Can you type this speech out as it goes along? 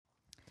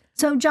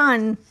So,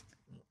 John,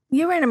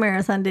 you ran a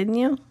marathon, didn't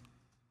you?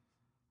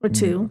 Or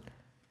two?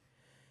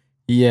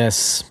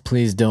 Yes,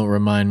 please don't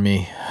remind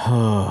me.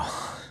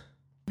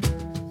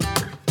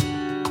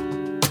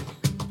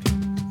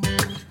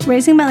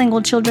 Raising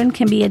bilingual children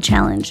can be a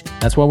challenge.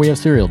 That's why we have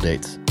Serial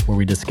Dates, where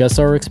we discuss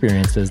our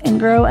experiences and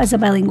grow as a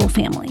bilingual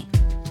family.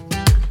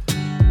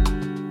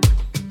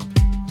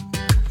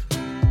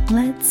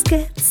 Let's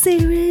get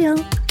cereal,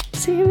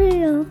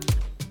 cereal.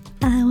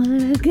 I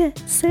wanna get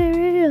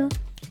cereal.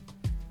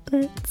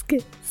 Let's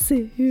get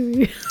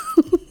cereal.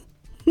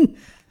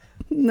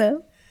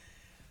 No?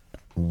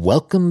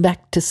 Welcome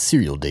back to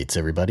Serial Dates,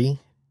 everybody.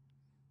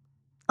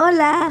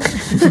 Hola.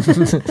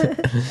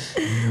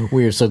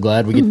 We are so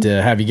glad we get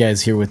to have you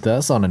guys here with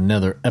us on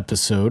another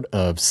episode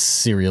of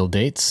Serial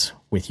Dates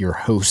with your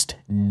host,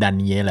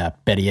 Daniela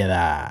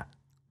Perieda.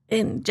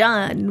 And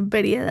John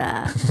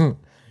Perieda.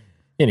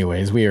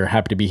 Anyways, we are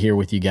happy to be here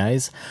with you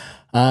guys.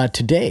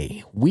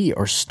 Today, we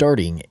are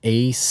starting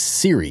a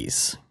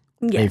series,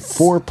 a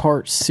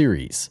 4-part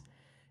series.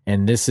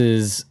 And this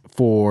is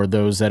for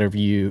those that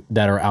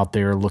are out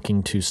there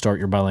looking to start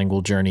your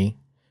bilingual journey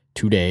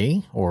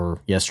today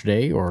or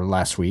yesterday or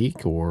last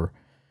week or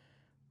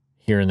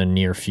here in the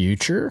near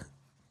future.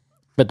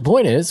 But the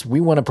point is, we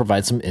want to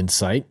provide some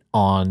insight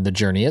on the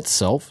journey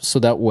itself so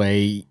that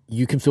way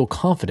you can feel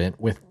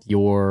confident with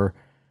your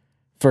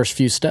first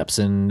few steps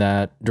in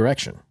that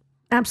direction.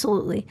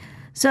 Absolutely.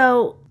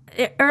 So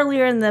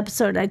earlier in the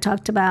episode, I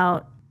talked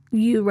about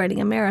you running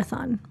a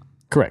marathon.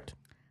 Correct.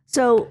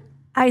 So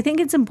I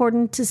think it's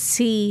important to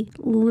see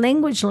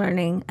language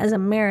learning as a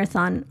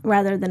marathon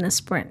rather than a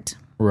sprint.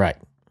 Right.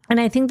 And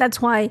I think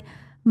that's why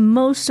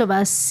most of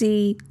us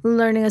see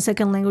learning a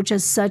second language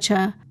as such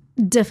a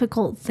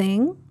difficult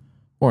thing.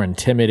 Or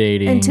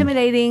intimidating.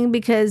 Intimidating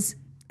because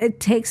it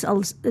takes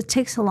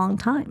a long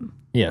time.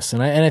 Yes,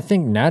 and I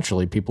think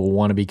naturally people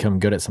want to become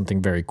good at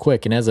something very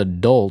quick. And as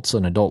adults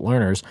and adult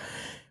learners,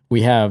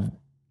 we have,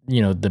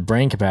 the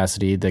brain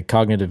capacity, the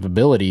cognitive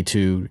ability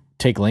to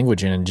take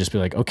language in and just be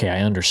like, okay,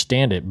 I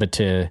understand it. But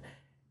to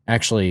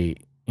actually,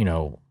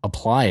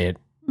 apply it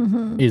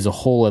is a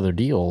whole other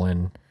deal.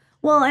 And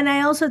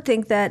I also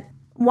think that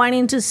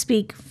wanting to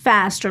speak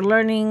fast or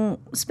learning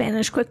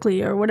Spanish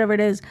quickly or whatever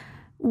it is,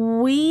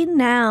 we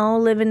now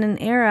live in an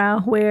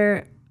era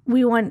where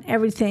we want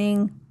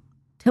everything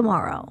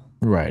tomorrow.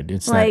 Right.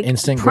 It's like that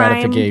instant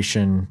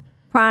gratification.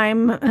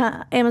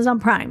 Amazon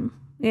Prime,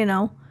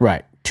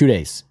 Right. 2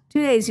 days.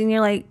 2 days. And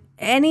you're like,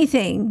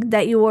 anything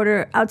that you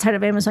order outside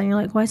of Amazon, you're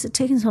like, why is it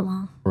taking so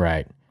long?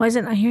 Right. Why is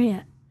it not here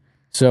yet?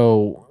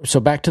 So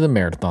back to the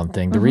marathon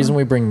thing. The reason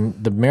we bring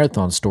the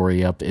marathon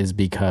story up is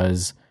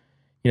because,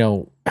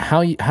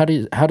 how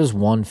does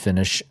one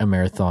finish a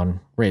marathon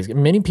race?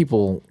 Many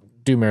people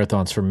do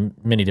marathons for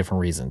many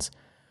different reasons.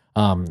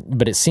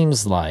 But it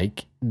seems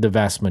like the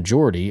vast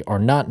majority are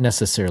not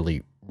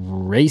necessarily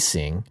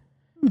racing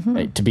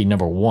to be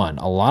number one.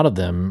 A lot of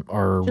them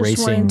are just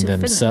racing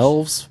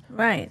themselves. Finish.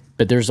 Right.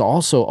 But there's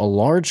also a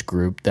large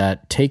group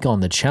that take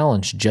on the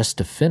challenge just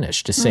to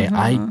finish, to say,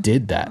 I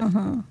did that.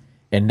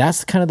 And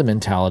that's kind of the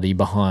mentality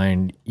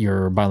behind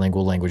your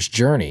bilingual language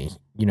journey.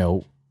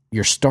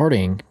 You're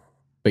starting,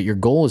 but your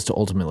goal is to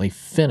ultimately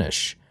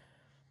finish.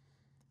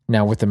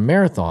 Now, with a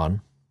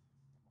marathon,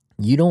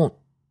 you don't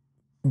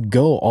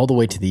go all the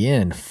way to the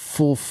end,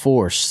 full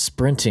force,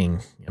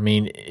 sprinting. I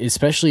mean,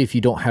 especially if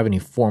you don't have any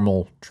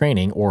formal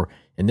training, or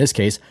in this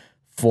case,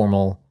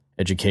 formal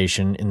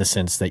education in the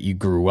sense that you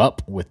grew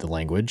up with the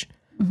language.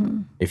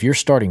 If you're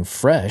starting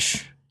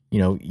fresh,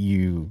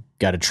 you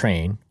got to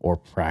train or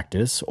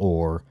practice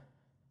or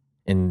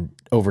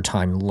over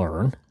time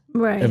learn.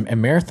 Right. A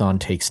marathon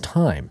takes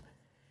time.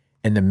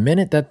 And the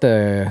minute that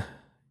the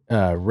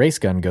race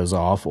gun goes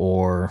off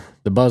or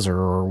the buzzer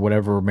or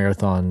whatever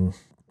marathon,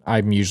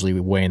 I'm usually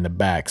way in the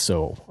back,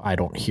 so I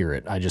don't hear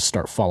it. I just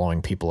start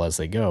following people as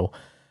they go.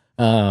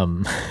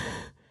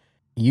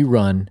 You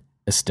run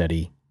a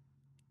steady,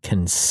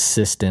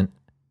 consistent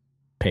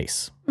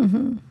pace.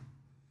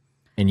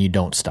 And you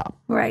don't stop.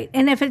 Right.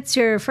 And if it's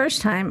your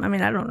first time,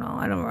 I don't know.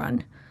 I don't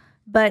run.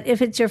 But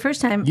if it's your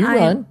first time, you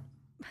run.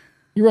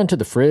 You run to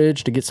the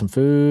fridge to get some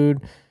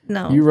food.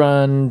 No. You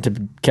run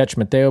to catch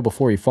Mateo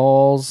before he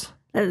falls.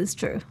 That is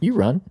true. You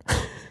run.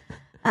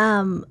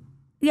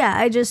 Yeah,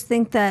 I just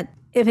think that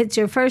if it's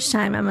your first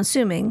time, I'm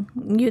assuming,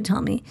 you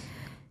tell me,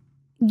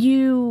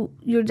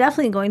 you're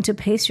definitely going to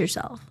pace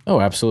yourself. Oh,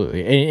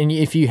 absolutely. And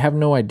if you have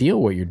no idea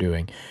what you're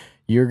doing,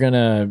 you're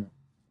gonna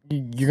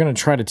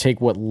try to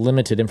take what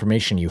limited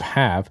information you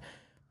have,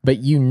 but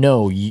you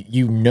know.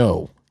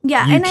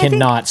 Yeah, you and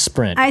cannot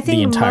sprint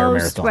the entire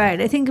marathon. Right.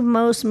 I think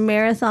most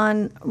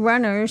marathon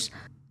runners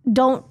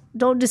don't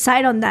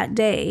decide on that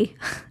day,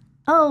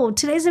 oh,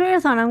 today's a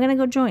marathon, I'm going to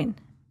go join.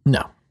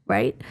 No.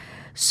 Right?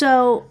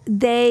 So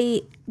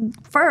they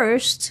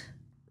first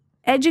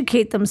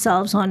educate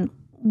themselves on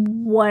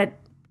what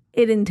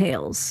it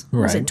entails.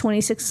 Right. Was it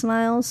 26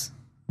 miles?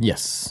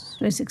 Yes.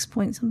 26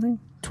 point something?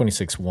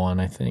 26.1,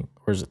 I think.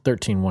 Or is it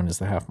 13.1 is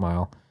the half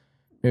mile?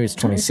 Maybe it's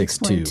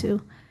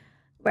 26.2.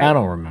 Right. I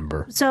don't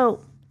remember.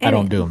 So I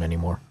don't do them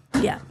anymore.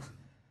 Yeah.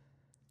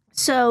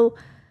 So,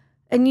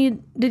 and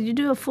did you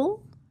do a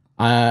full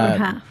or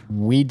half?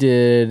 We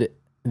did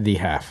the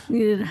half.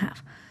 You did a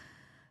half.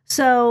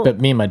 So, but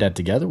me and my dad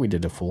together, we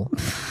did a full.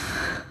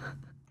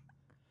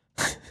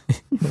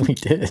 We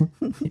did.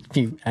 If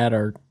you add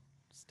our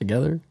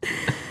together.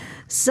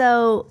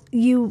 So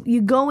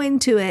you go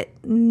into it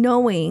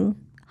knowing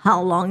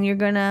how long you're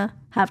gonna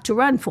have to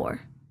run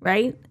for,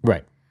 right?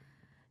 Right.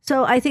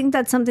 So I think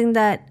that's something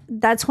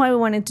that's why we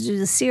wanted to do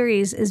the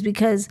series, is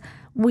because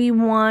we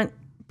want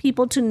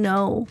people to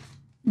know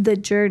the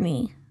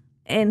journey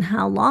and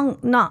how long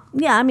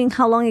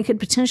how long it could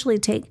potentially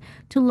take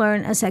to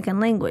learn a second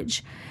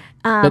language.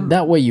 But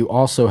that way you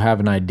also have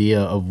an idea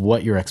of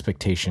what your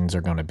expectations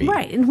are going to be.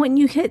 Right. And when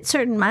you hit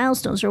certain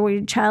milestones, or when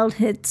your child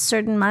hits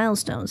certain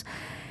milestones.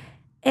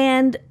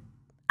 And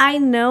I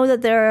know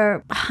that there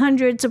are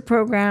hundreds of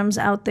programs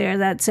out there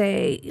that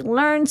say,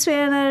 learn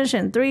Spanish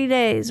in 3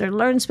 days or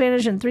learn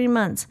Spanish in 3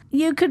 months.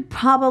 You could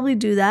probably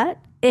do that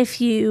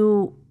if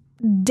you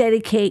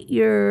dedicate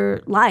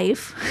your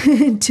life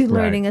to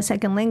learning a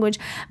second language.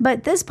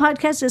 But this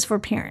podcast is for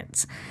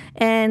parents.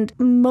 And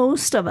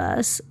most of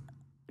us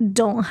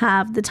don't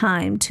have the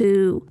time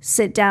to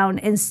sit down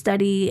and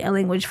study a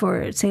language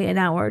for, say, an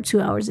hour or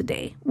 2 hours a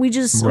day. We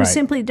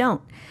simply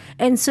don't.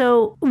 And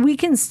so we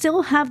can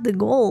still have the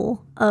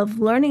goal of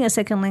learning a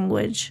second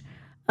language,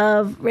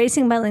 of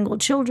raising bilingual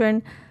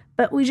children,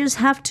 but we just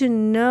have to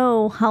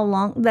know how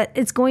long that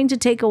it's going to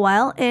take a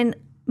while, and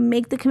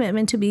make the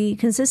commitment to be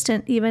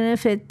consistent, even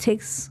if it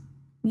takes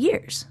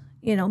years,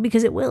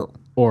 because it will.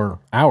 Or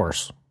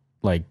hours,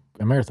 like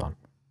a marathon.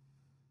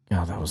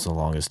 God, that was the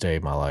longest day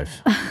of my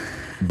life.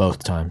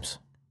 Both times.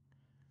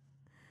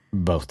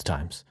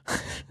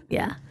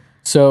 Yeah.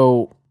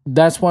 So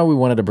that's why we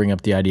wanted to bring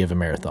up the idea of a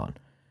marathon.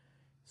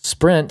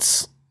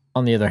 Sprints,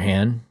 on the other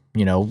hand,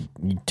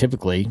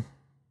 typically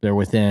they're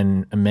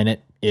within a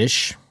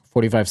minute-ish,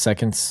 45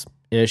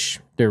 seconds-ish.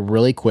 They're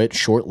really quick,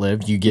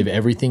 short-lived. You give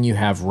everything you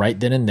have right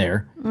then and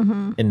there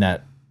in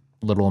that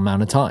little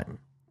amount of time.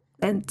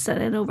 And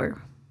set it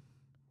over.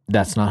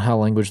 That's not how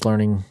language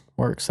learning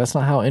works. That's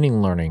not how any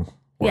learning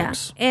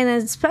works. Yeah, and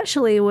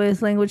especially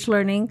with language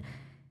learning,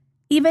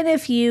 even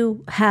if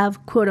you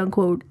have,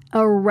 quote-unquote,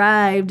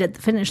 arrived at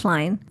the finish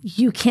line,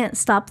 you can't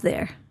stop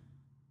there.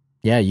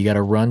 Yeah, you got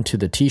to run to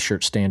the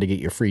T-shirt stand to get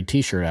your free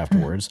T-shirt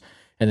afterwards.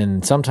 And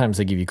then sometimes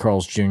they give you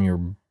Carl's Jr.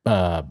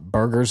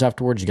 Burgers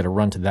afterwards. You got to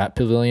run to that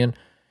pavilion.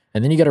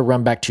 And then you got to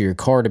run back to your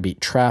car to beat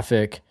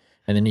traffic.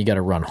 And then you got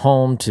to run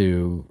home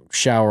to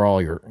shower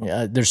all your...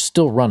 there's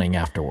still running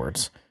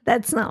afterwards.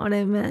 That's not what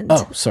I meant.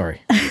 Oh,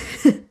 sorry.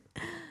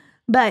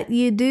 But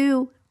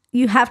you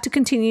have to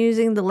continue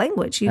using the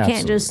language. You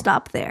can't just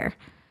stop there.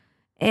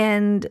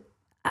 And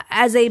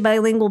as a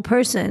bilingual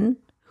person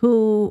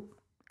who...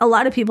 A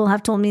lot of people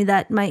have told me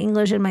that my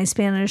English and my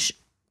Spanish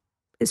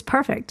is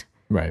perfect.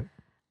 Right.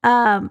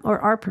 Or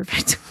are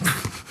perfect.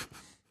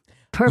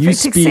 Perfect you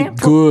speak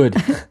example.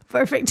 Good.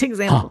 Perfect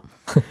example.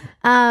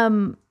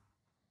 I'm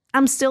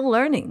still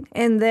learning.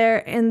 And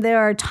there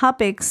are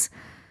topics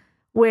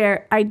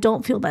where I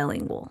don't feel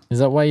bilingual. Is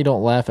that why you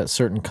don't laugh at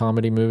certain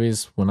comedy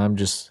movies when I'm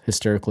just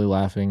hysterically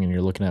laughing and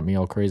you're looking at me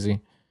all crazy?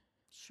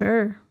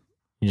 Sure.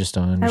 You just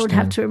don't understand. I would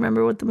have to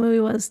remember what the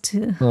movie was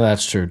too. Well,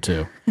 that's true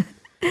too.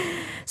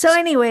 So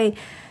anyway,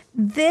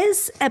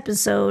 this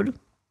episode,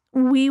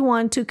 we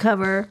want to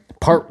cover...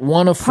 Part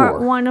 1 of 4.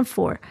 Part 1 of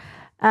 4.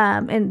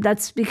 And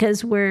that's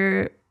because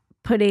we're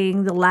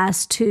putting the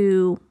last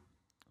 2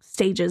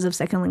 stages of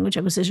second language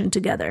acquisition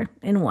together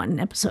in one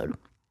episode.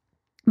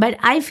 But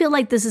I feel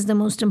like this is the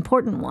most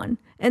important one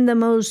and the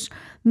most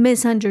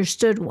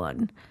misunderstood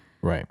one.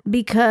 Right.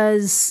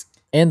 Because...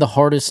 And the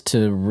hardest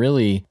to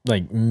really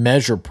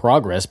measure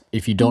progress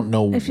if you don't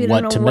know what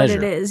to measure. What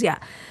it is, yeah.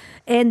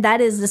 And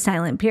that is the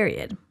silent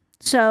period.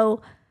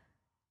 So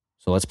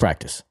let's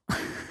practice.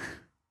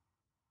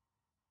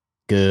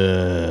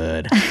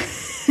 Good.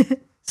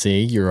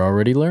 See, you're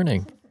already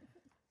learning.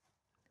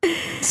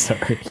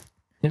 Sorry.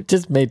 It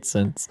just made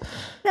sense.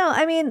 No,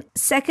 I mean,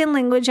 second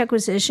language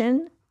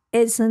acquisition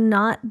is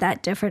not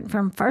that different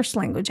from first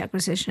language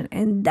acquisition.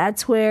 And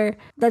that's where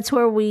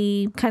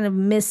we kind of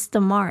missed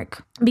the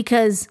mark,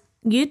 because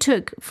you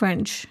took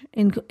French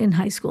in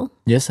high school.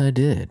 Yes, I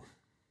did.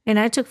 And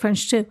I took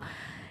French too.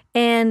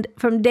 And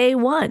from day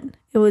one,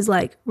 it was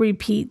like,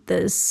 repeat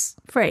this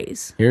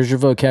phrase. Here's your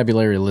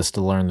vocabulary list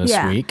to learn this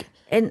week.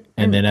 And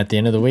then at the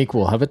end of the week,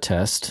 we'll have a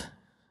test.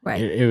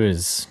 Right. It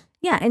was...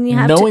 Yeah, and you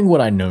have knowing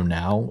what I know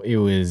now, it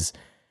was...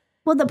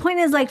 Well, the point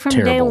is, from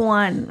terrible. Day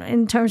one,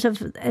 in terms of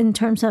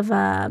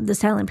the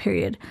silent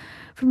period,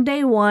 from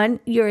day one,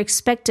 you're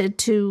expected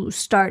to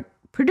start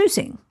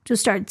producing, to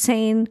start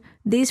saying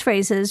these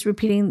phrases,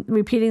 repeating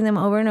them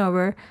over and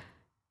over,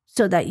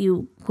 so that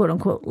you, quote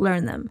unquote,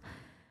 learn them.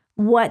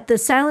 What the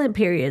silent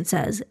period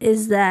says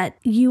is that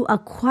you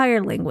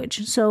acquire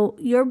language. So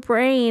your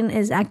brain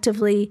is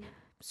actively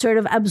sort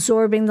of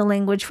absorbing the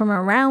language from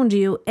around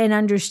you and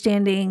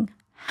understanding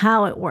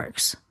how it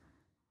works.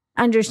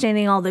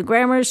 understanding all the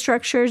grammar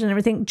structures and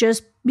everything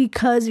just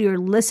because you're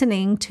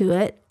listening to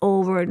it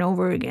over and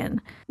over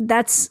again.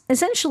 That's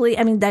essentially,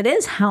 that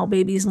is how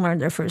babies learn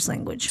their first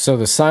language. So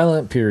the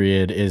silent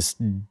period is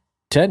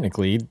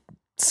technically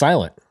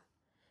silent.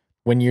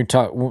 When you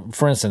talk,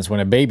 for instance,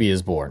 when a baby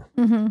is born,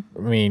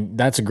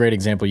 that's a great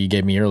example you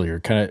gave me earlier.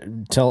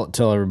 Kind of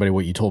tell everybody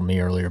what you told me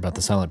earlier about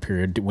the silent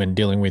period when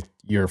dealing with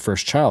your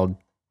first child,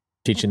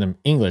 teaching them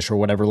English or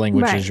whatever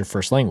language is your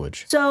first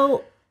language.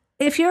 So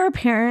if you're a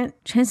parent,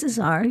 chances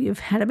are you've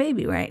had a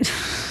baby, right?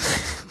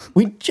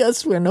 We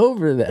just went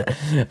over that.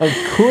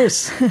 Of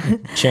course,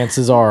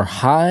 chances are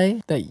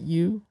high that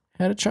you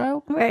had a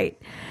child.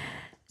 Right.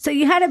 So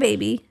you had a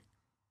baby.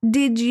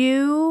 Did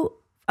you,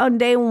 on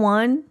day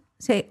one,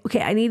 say,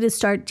 okay, I need to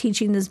start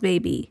teaching this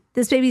baby.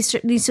 This baby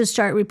needs to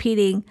start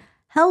repeating,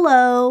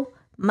 hello,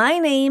 my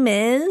name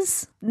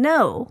is...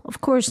 No,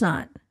 of course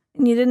not.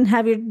 And you didn't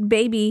have your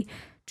baby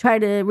try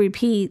to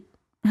repeat,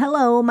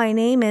 hello, my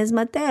name is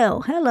Mateo.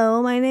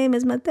 Hello, my name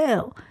is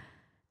Mateo.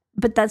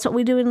 But that's what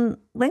we do in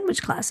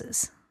language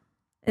classes,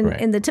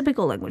 in the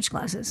typical language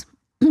classes,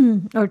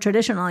 or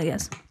traditional, I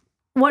guess.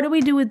 What do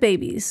we do with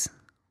babies?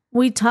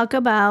 We talk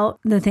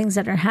about the things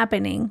that are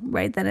happening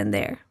right then and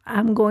there.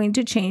 I'm going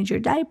to change your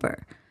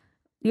diaper.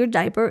 Your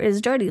diaper is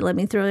dirty. Let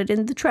me throw it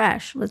in the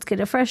trash. Let's get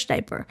a fresh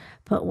diaper.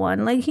 Put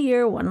one leg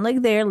here, one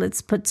leg there.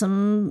 Let's put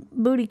some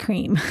booty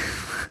cream.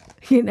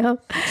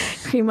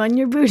 Cream on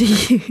your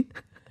booty.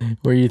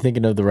 Were you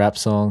thinking of the rap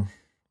song?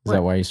 Is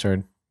that why you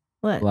started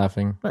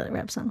laughing? What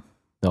rap song?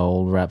 The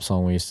old rap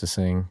song we used to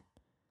sing.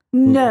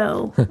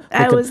 No,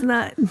 I was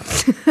not.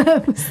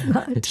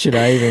 Should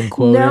I even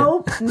quote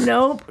it?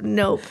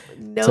 Nope.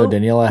 So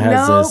Daniela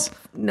has this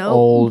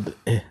old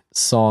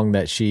song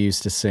that she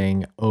used to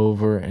sing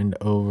over and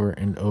over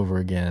and over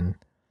again.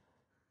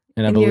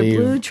 And I believe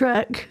your blue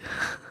truck.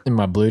 In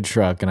my blue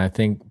truck. And I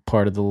think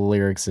part of the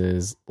lyrics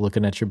is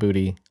looking at your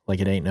booty like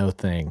it ain't no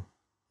thing.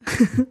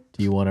 Do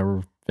you want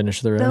to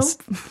finish the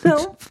rest?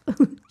 Nope.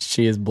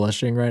 She is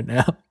blushing right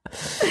now.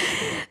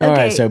 All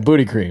right, so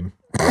booty cream.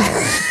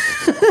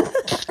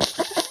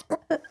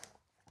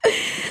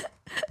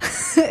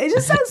 It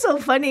just sounds so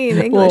funny in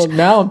English. Well,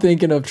 now I'm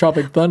thinking of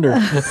Tropic Thunder.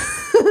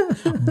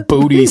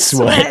 Booty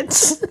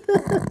sweats.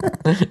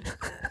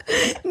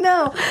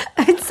 No,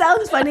 it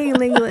sounds funny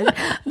in English,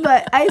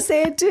 but I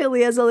say it to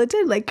Elias all the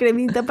time, like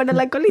cremita para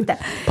la colita.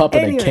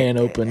 Popping a can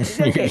open.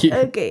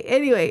 Okay.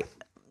 Anyway,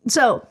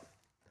 so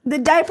the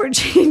diaper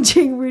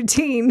changing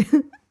routine.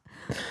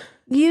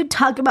 You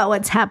talk about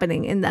what's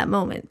happening in that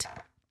moment.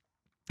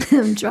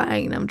 I'm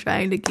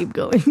trying to keep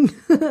going.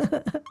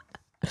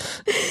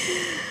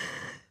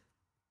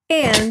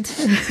 And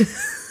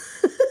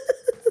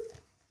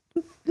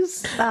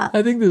stop.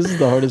 I think this is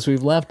the hardest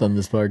we've laughed on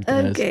this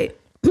podcast. Okay.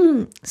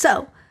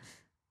 So,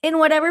 in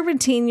whatever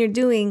routine you're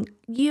doing,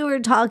 you are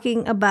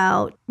talking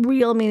about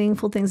real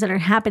meaningful things that are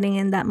happening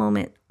in that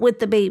moment with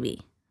the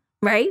baby,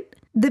 right?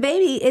 The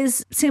baby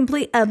is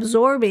simply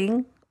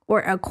absorbing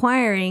or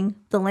acquiring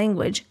the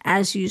language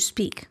as you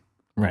speak.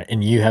 Right.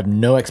 And you have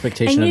no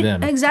expectation of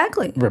them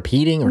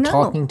repeating or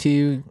talking to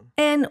you.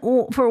 And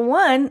for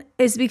one,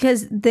 it's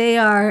because they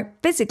are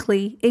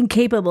physically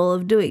incapable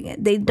of doing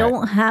it. They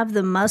don't have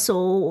the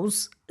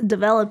muscles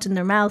developed in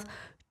their mouth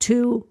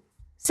to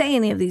say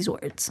any of these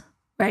words,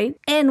 right?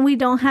 And we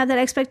don't have that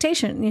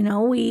expectation.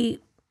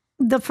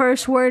 The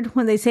first word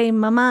when they say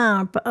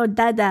mama or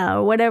dada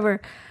or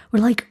whatever, we're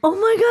like, oh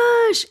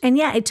my gosh. And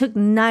yeah, it took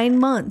 9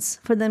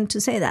 months for them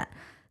to say that.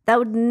 That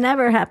would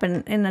never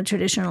happen in a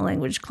traditional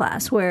language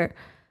class where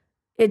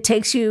it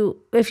takes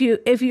you, if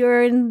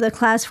you're in the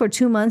class for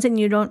 2 months and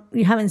you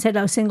haven't said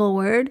a single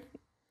word,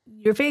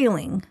 you're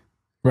failing.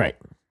 Right.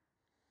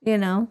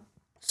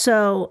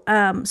 So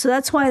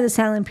that's why the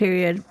silent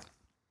period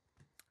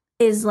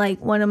is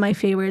like one of my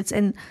favorites.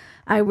 And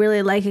I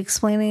really like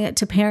explaining it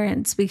to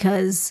parents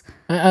because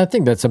I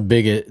think that's a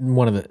big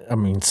one of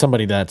the,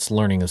 somebody that's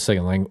learning a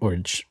second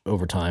language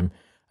over time,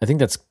 I think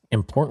that's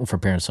important for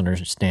parents to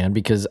understand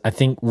because I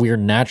think we're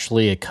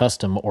naturally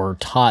accustomed or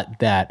taught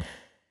that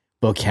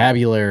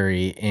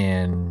vocabulary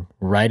and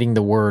writing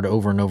the word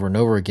over and over and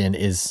over again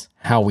is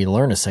how we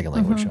learn a second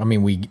language.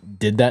 Mm-hmm. We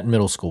did that in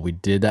middle school. We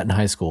did that in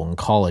high school and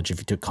college if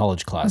you took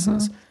college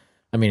classes.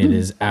 Mm-hmm. It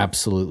is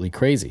absolutely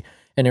crazy.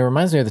 And it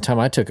reminds me of the time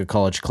I took a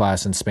college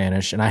class in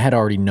Spanish and I had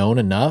already known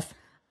enough,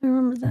 I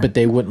remember that. but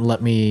they wouldn't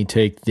let me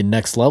take the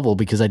next level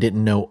because I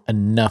didn't know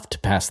enough to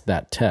pass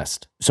that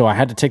test. So I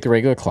had to take the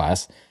regular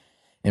class.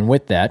 And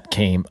with that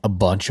came a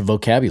bunch of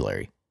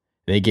vocabulary.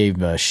 They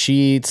gave us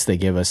sheets. They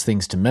gave us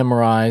things to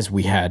memorize.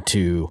 We had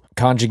to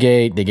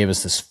conjugate. They gave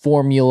us this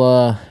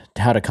formula,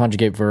 how to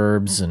conjugate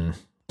verbs.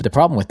 But the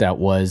problem with that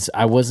was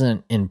I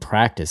wasn't in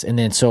practice. And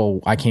then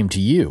so I came to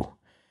you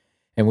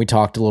and we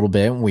talked a little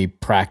bit and we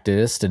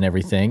practiced and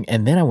everything.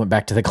 And then I went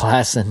back to the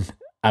class and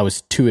I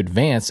was too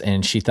advanced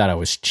and she thought I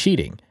was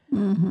cheating.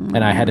 Mm-hmm.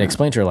 And I had to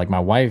explain to her, like, my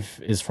wife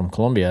is from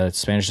Colombia.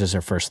 Spanish is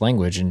her first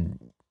language. And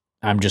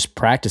I'm just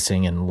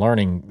practicing and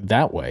learning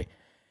that way.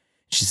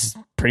 she's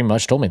pretty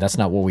much told me that's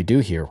not what we do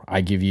here.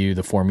 I give you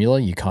the formula,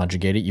 you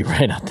conjugate it, you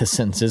write out the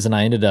sentences, and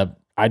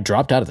I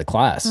dropped out of the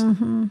class.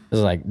 I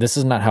was like, this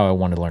is not how I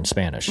want to learn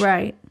Spanish.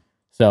 Right.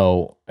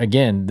 So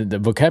again, the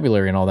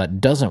vocabulary and all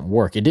that doesn't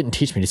work. It didn't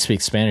teach me to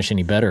speak Spanish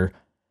any better.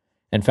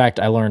 In fact,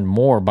 I learned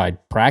more by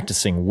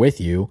practicing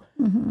with you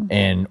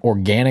and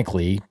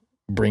organically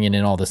bringing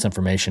in all this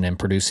information and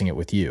producing it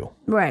with you.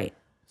 Right.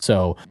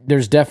 So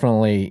you're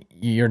definitely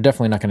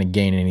not going to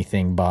gain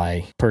anything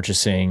by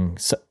purchasing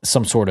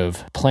some sort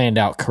of planned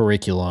out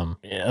curriculum,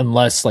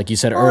 unless, like you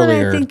said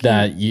earlier,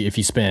 if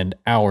you spend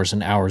hours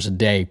and hours a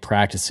day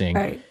practicing,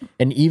 right.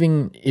 And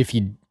even if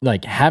you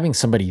like having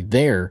somebody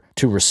there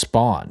to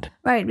respond.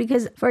 Right.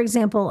 Because, for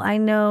example,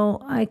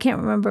 I can't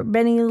remember,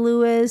 Benny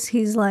Lewis,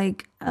 he's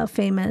like a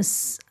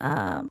famous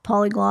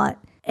polyglot,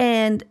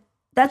 and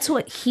that's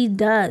what he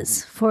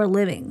does for a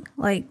living.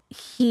 Like,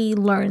 he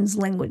learns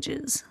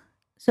languages.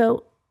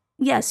 So,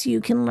 yes, you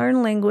can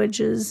learn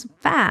languages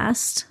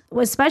fast,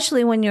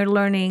 especially when you're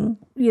learning,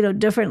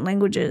 different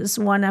languages,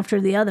 one after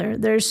the other.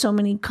 There's so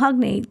many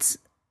cognates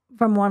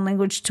from one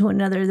language to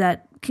another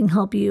that can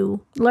help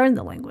you learn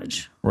the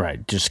language.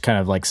 Right. Just kind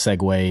of like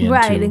segue into...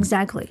 Right,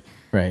 exactly.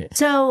 Right.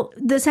 So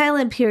the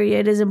silent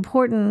period is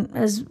important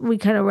as we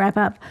kind of wrap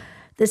up.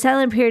 The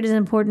silent period is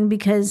important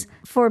because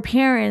for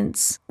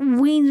parents,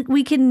 we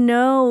can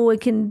know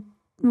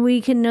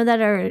that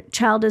our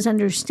child is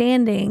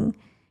understanding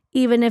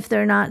even if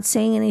they're not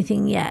saying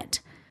anything yet.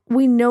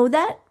 We know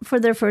that for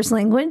their first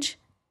language,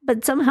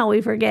 but somehow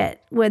we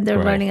forget when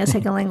they're learning a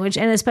second language.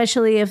 And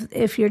especially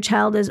if your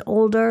child is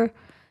older,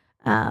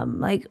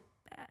 like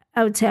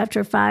I would say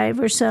after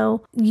 5 or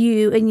so,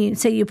 you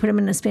say you put them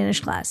in a Spanish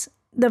class.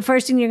 The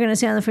first thing you're going to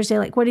say on the first day,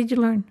 like, what did you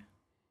learn?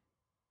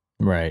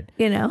 Right.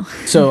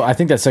 So I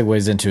think that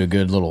segues into a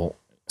good little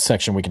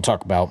section we can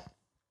talk about.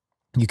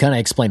 You kind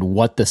of explained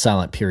what the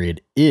silent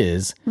period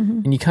is,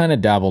 and you kind of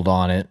dabbled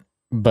on it.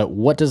 But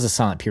what does a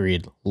silent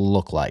period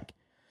look like?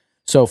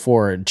 So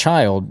for a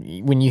child,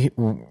 when you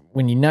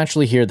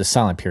naturally hear the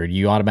silent period,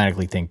 you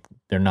automatically think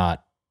they're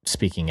not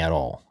speaking at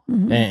all.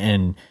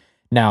 And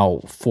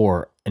now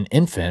for an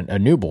infant, a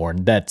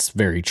newborn, that's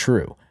very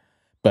true.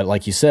 But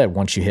like you said,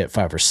 once you hit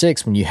 5 or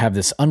 6, when you have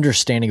this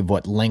understanding of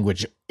what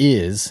language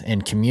is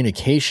and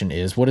communication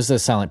is, what does the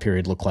silent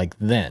period look like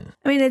then?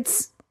 I mean,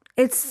 it's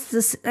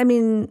this. I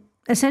mean,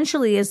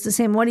 essentially, it's the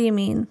same. What do you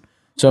mean?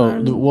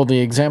 So, the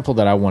example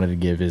that I wanted to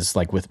give is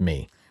like with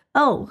me.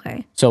 Oh,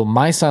 okay. So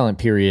my silent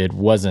period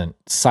wasn't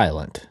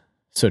silent,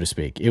 so to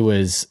speak.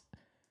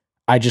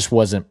 I just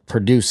wasn't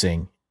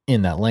producing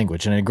in that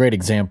language. And a great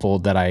example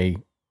that I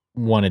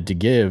wanted to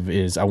give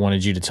is I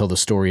wanted you to tell the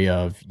story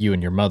of you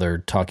and your mother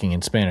talking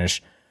in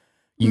Spanish.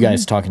 You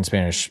guys talk in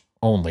Spanish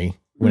only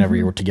whenever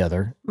you were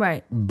together.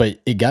 Right.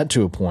 But it got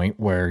to a point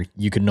where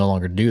you could no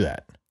longer do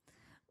that.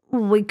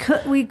 We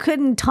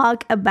couldn't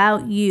talk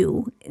about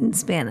you in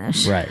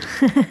Spanish. Right.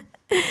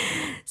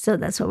 So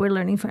that's why we're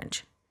learning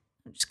French.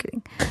 I'm just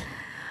kidding.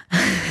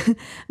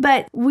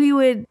 But we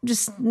would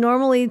just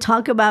normally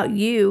talk about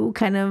you,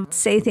 kind of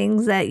say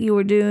things that you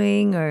were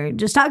doing or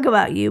just talk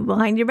about you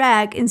behind your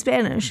back in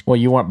Spanish. Well,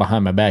 you weren't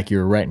behind my back. You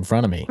were right in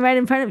front of me. Right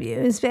in front of you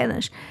in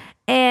Spanish.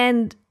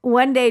 And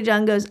one day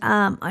John goes,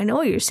 I know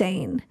what you're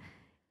saying.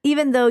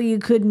 Even though you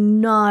could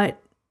not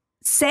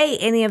say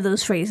any of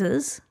those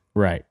phrases.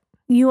 Right.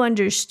 You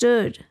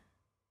understood.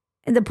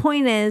 And the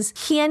point is,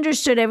 he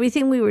understood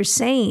everything we were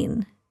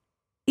saying,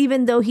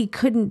 even though he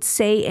couldn't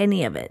say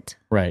any of it.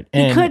 Right.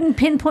 And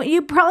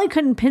you probably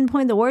couldn't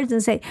pinpoint the words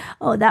and say,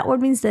 oh, that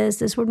word means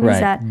this word means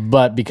that.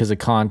 But because of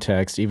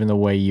context, even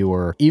though you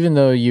were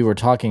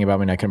talking about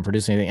me and I couldn't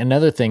produce anything,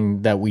 another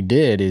thing that we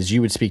did is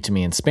you would speak to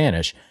me in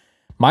Spanish.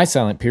 My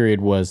silent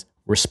period was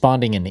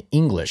responding in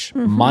English,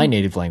 my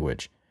native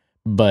language,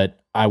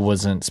 but I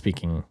wasn't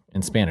speaking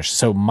in Spanish.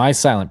 So my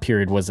silent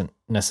period wasn't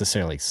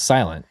necessarily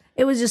silent.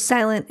 It was just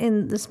silent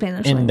in the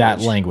Spanish language. In that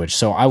language.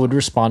 So I would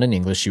respond in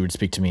English, you would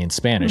speak to me in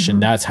Spanish.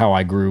 And that's how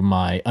I grew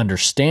my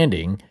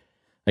understanding.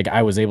 Like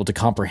I was able to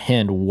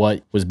comprehend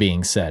what was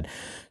being said.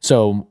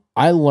 So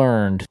I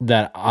learned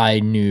that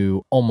I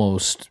knew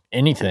almost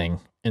anything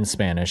in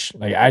Spanish.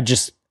 Like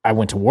I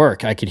went to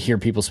work. I could hear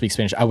people speak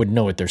Spanish. I would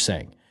know what they're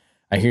saying.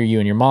 I hear you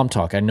and your mom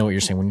talk. I know what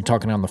you're saying. When you're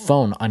talking on the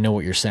phone, I know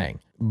what you're saying.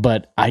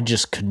 But I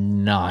just could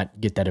not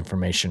get that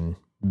information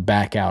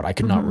back out. I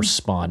could not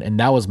respond. And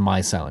that was my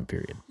silent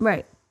period.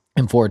 Right.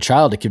 And for a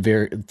child, it could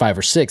vary, 5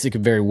 or 6, it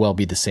could very well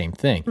be the same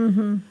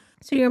thing.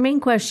 So your main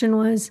question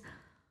was,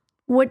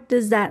 what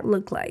does that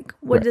look like?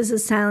 What does a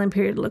silent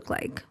period look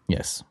like?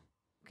 Yes.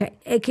 Okay.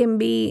 It can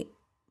be,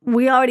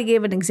 we already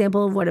gave an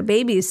example of what a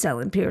baby's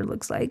silent period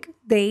looks like.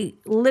 They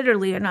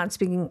literally are not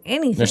speaking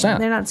anything.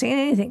 They're not saying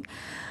anything.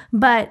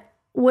 But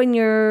when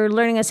you're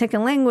learning a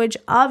second language,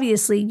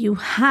 obviously you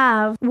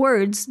have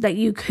words that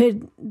you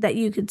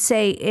could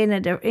say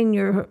in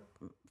your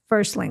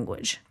first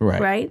language,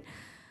 right?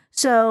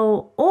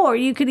 So, or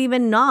you could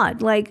even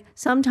nod. Like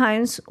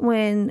sometimes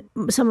when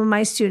some of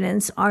my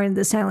students are in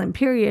the silent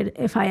period,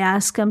 if I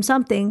ask them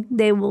something,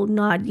 they will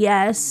nod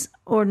yes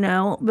or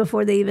no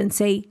before they even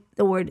say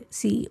the word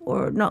sí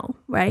or no,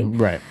 right?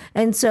 Right.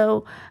 And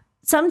so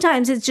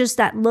sometimes it's just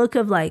that look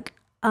of like,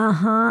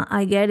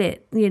 I get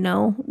it,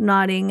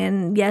 nodding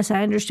and yes,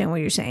 I understand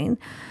what you're saying.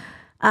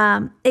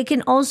 It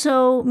can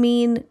also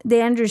mean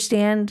they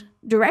understand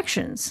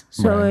directions.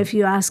 So if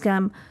you ask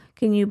them,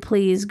 can you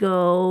please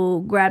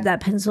go grab that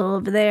pencil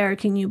over there?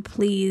 Can you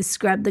please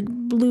grab the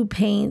blue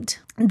paint?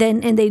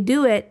 And they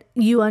do it,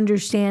 you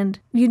understand,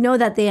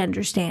 that they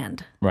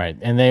understand. Right.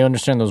 And they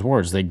understand those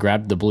words. They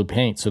grabbed the blue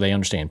paint, so they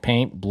understand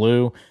paint,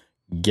 blue,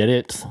 get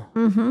it.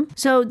 Mm-hmm.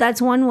 So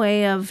that's one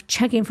way of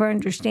checking for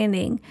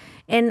understanding.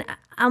 And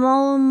I'm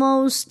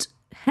almost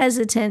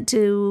hesitant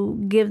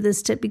to give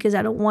this tip because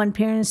I don't want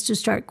parents to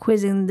start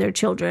quizzing their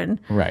children.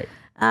 Right.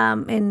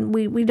 And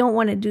we don't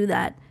want to do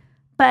that.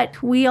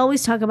 But we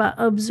always talk about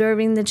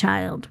observing the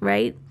child,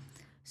 right?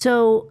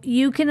 So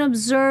you can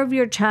observe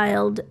your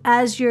child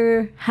as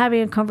you're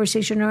having a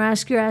conversation or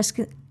as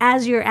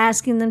you're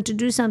asking them to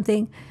do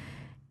something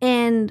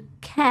and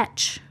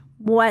catch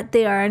what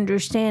they are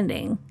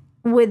understanding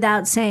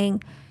without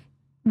saying,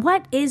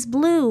 what is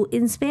blue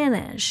in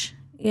Spanish?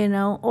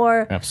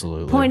 Or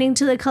absolutely pointing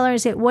to the color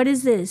and say, what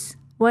is this?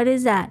 What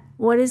is that?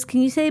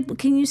 Can you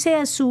say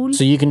azul?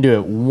 So you can do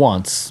it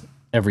once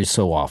every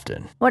so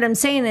often. What I'm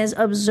saying is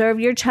observe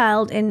your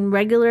child in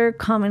regular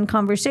common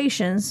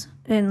conversations.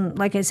 And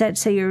like I said,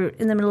 say you're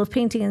in the middle of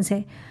painting and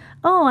say,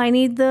 oh, I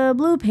need the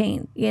blue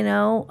paint.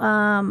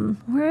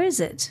 Where is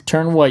it?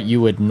 Turn what you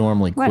would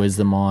normally quiz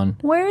them on.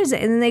 Where is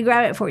it? And then they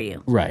grab it for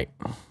you. Right.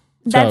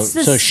 That's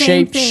the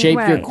same thing, shape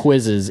right. your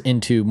quizzes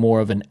into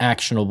more of an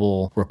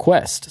actionable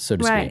request, so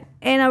to speak.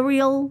 In a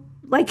real,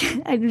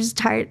 I'm just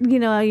tired,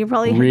 you're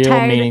probably real,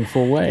 tired.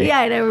 meaningful way.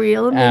 Yeah, in a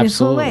real,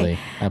 meaningful way.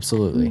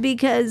 Absolutely.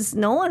 Because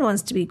no one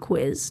wants to be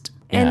quizzed.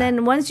 Yeah. And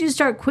then once you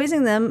start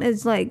quizzing them,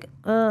 it's like,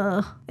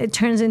 it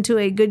turns into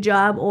a good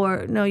job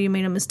or no, you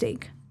made a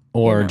mistake.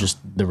 Or just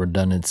the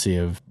redundancy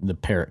of the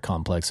parrot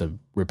complex of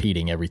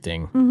repeating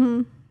everything.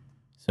 Mm-hmm.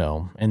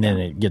 So, and then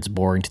it gets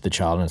boring to the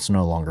child and it's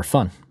no longer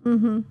fun.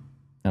 Mm-hmm.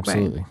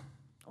 Absolutely. Right.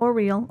 Or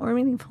real or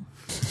meaningful.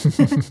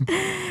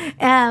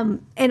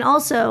 And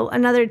also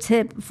another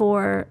tip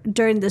for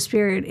during this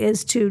period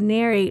is to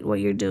narrate what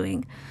you're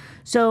doing.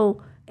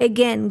 So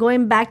again,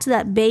 going back to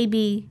that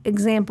baby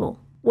example,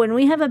 when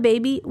we have a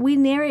baby, we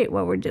narrate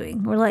what we're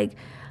doing. We're like,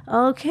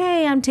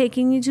 okay,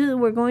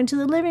 we're going to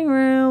the living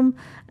room.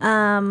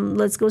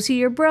 Let's go see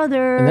your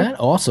brother. And that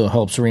also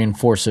helps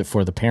reinforce it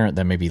for the parent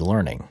that may be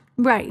learning.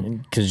 Right.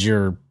 Because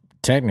you're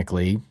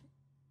technically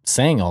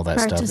saying all that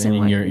practicing stuff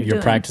and you're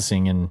doing.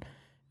 practicing, and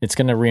it's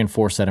going to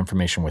reinforce that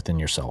information within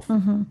yourself.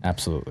 Mm-hmm.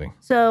 Absolutely.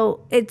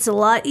 So it's a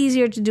lot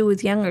easier to do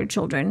with younger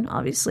children,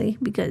 obviously,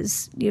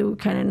 because you're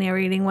kind of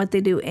narrating what they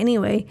do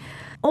anyway.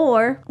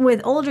 Or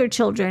with older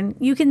children,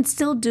 you can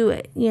still do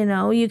it.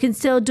 You can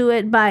still do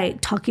it by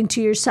talking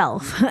to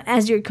yourself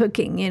as you're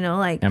cooking.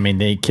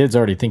 The kids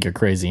already think you're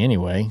crazy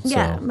anyway. So.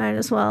 Yeah, might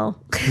as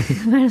well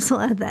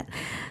add that.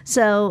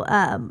 So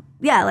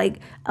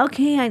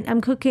okay, I'm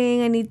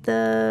cooking. I need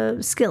the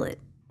skillet.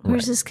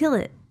 Where's the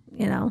skillet?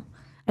 I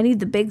need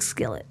the big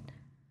skillet.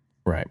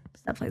 Right.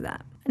 Stuff like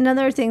that.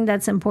 Another thing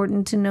that's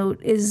important to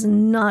note is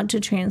not to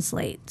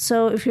translate.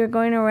 So if you're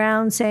going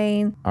around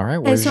saying, all right,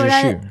 where's your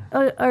shoe?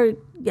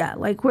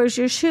 Where's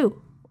your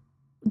shoe?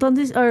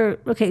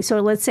 So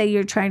let's say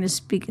you're trying to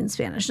speak in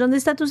Spanish. ¿Dónde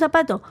está tu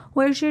zapato?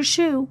 Where's your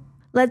shoe?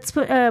 Let's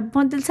ponte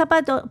el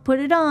zapato, put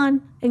it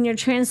on. And you're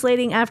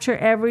translating after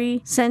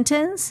every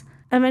sentence.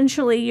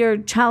 Eventually, your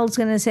child's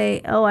going to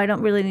say, oh, I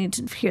don't really need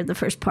to hear the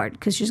first part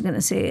because she's going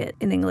to say it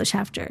in English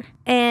after.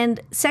 And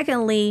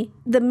secondly,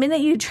 the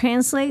minute you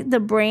translate, the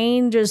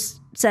brain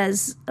just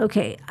says,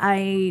 okay,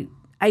 I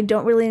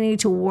don't really need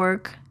to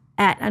work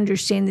at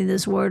understanding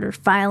this word or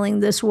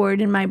filing this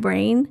word in my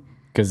brain.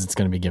 Because it's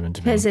going to be given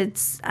to me.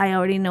 Because I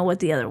already know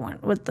what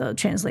the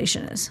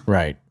translation is.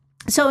 Right.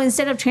 So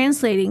instead of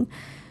translating,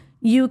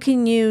 you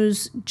can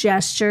use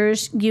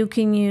gestures, you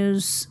can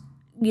use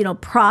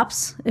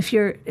props. If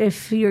you're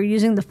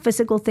using the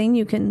physical thing,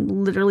 you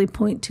can literally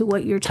point to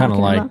what you're talking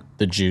about. Kind of like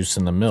the juice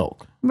and the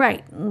milk.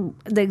 Right.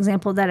 The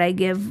example that I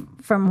give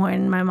from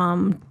when my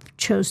mom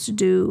chose to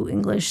do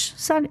English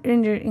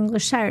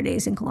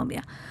Saturdays in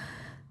Colombia.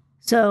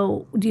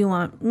 So, do you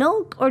want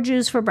milk or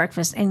juice for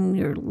breakfast? And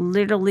you're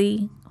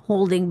literally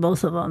holding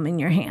both of them in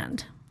your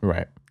hand.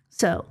 Right.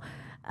 So,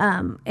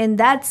 and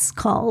that's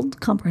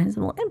called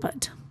comprehensible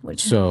input.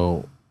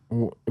 So,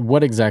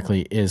 what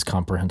exactly is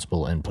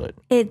comprehensible input?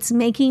 It's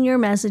making your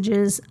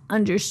messages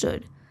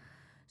understood.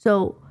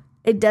 So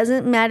it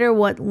doesn't matter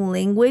what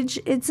language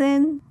it's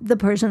in, the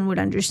person would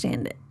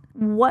understand it.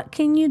 What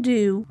can you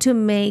do to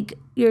make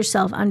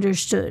yourself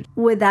understood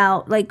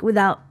without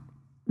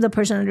the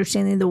person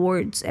understanding the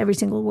words, every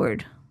single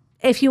word?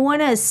 If you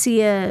want to see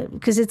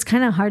because it's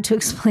kind of hard to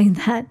explain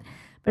that,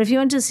 but if you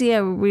want to see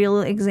a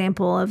real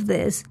example of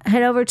this,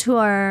 head over to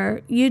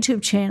our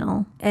YouTube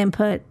channel and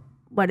put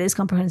what is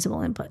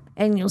comprehensible input.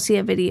 And you'll see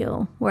a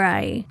video where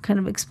I kind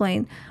of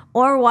explain.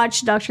 Or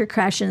watch Dr.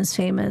 Krashen's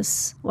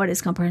famous What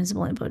is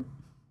Comprehensible Input.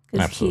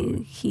 'Cause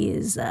Absolutely. he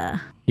is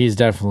He's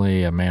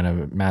definitely a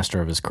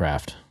master of his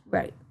craft.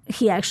 right.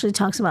 He actually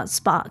talks about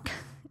Spock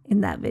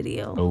in that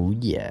video. Oh,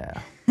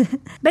 yeah.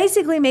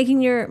 Basically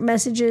making your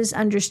messages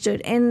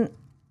understood. And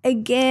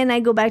again, I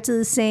go back to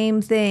the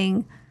same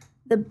thing.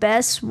 The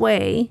best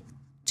way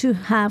to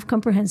have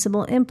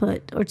comprehensible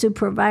input or to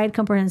provide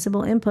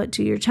comprehensible input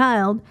to your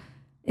child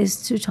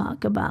is to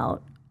talk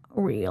about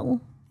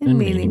real and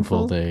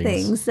meaningful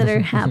things that are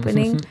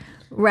happening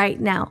right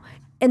now.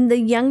 And the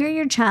younger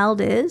your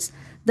child is,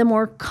 the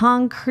more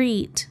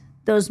concrete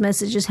those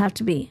messages have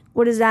to be.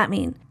 What does that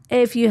mean?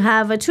 If you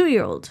have a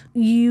 2-year-old,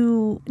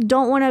 you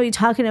don't want to be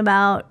talking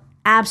about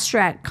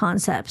abstract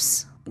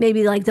concepts,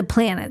 maybe like the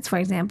planets, for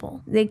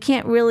example. They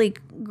can't really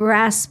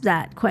grasp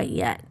that quite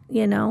yet,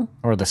 you know?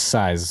 Or the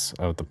size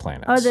of the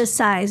planets. Or the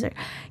size.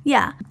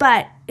 Yeah.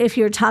 But if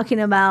you're talking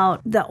about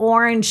the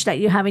orange that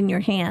you have in your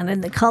hand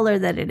and the color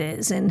that it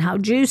is and how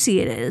juicy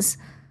it is,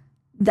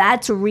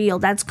 that's real.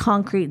 That's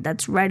concrete.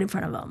 That's right in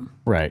front of them.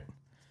 Right.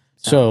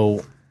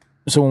 So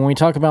when we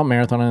talk about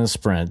marathon and a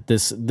sprint,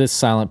 this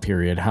silent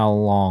period, how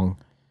long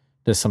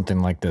does something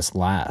like this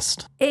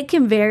last? It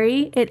can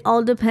vary. It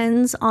all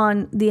depends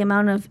on the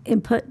amount of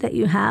input that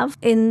you have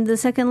in the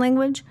second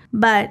language.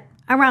 But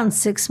around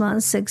 6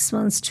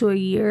 months to a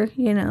year,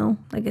 you know,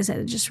 like I said,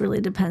 it just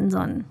really depends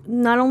on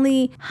not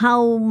only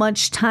how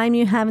much time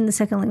you have in the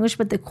second language,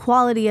 but the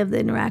quality of the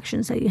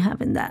interactions that you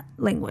have in that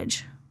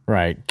language.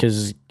 Right.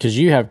 Because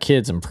you have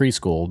kids in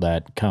preschool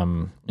that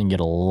come and get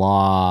a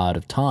lot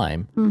of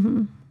time,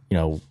 you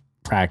know,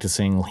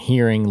 practicing,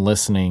 hearing,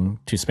 listening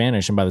to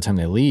Spanish. And by the time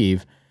they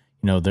leave,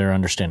 you know, they're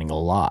understanding a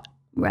lot.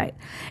 Right.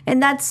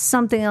 And that's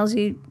something else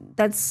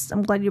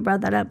I'm glad you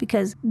brought that up,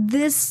 because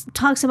this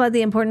talks about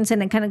the importance,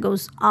 and it kind of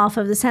goes off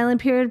of the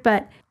silent period.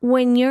 But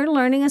when you're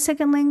learning a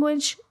second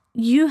language,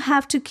 you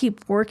have to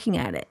keep working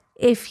at it.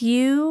 If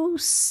you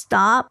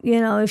stop, you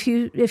know, if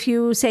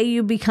you say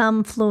you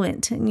become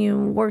fluent and you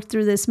work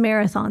through this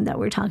marathon that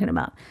we're talking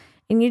about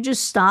and you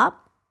just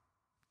stop,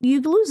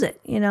 you lose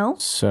it, you know?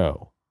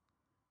 So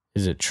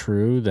is it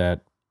true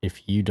that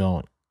if you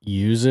don't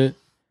use it,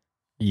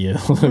 you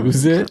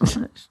lose it?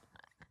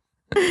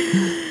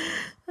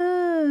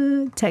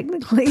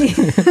 Technically.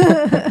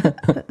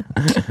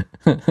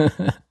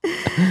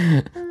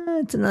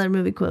 It's another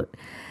movie quote.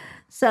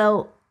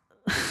 So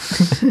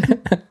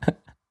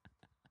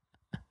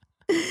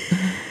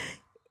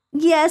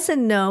yes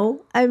and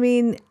no. I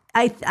mean,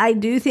 I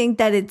do think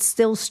that it's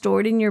still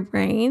stored in your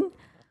brain,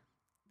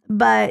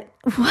 but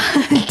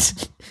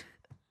what?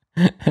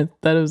 I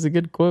thought it was a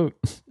good quote.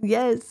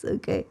 Yes.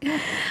 Okay.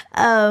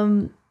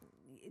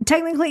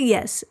 Technically,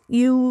 yes.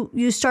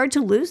 You start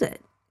to lose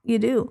it. You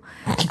do.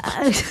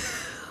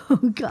 Oh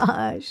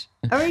gosh,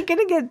 are we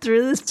gonna get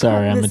through this?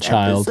 Sorry, I'm a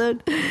child.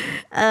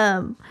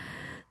 Episode?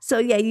 So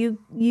yeah,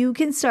 you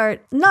can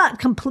start, not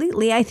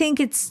completely. I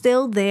think it's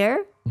still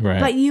there, right?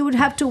 But you would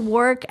have to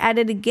work at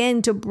it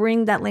again to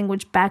bring that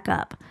language back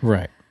up,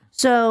 right?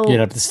 So you'd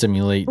have to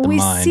stimulate the mind.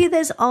 We see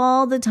this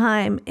all the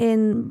time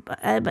in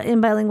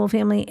bilingual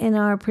family in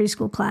our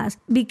preschool class,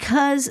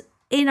 because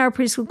in our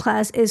preschool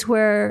class is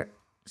where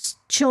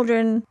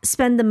children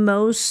spend the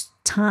most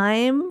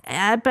time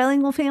at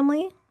bilingual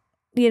family,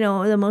 you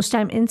know, the most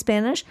time in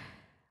Spanish.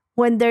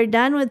 When they're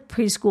done with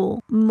preschool,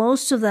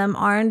 most of them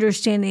are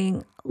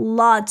understanding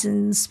lots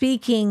and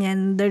speaking,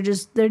 and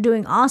they're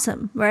doing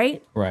awesome,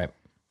 right? Right.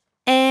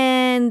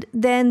 And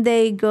then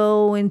they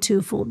go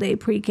into full day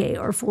pre-K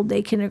or full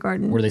day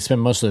kindergarten, where they spend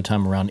most of their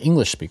time around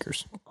English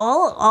speakers.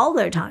 All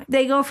their time.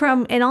 They go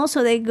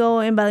they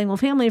go in bilingual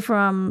family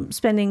from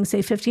spending,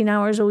 say, 15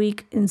 hours a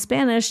week in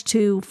Spanish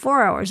to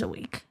 4 hours a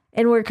week.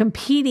 And we're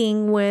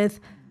competing with,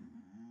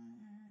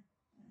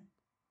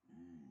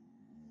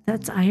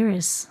 that's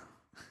Iris.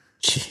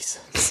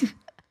 Jesus.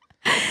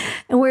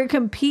 And we're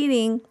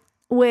competing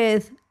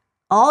with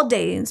all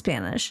day in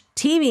Spanish,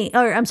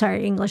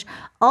 English,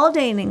 all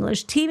day in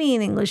English, TV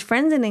in English,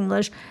 friends in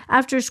English,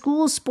 after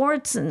school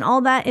sports and all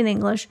that in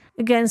English,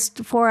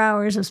 against 4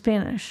 hours of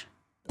Spanish.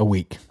 A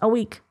week.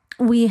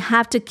 We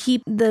have to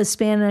keep the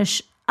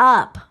Spanish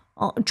up,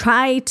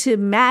 try to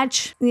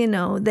match, you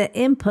know, the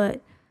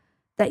input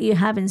that you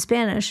have in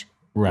Spanish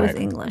with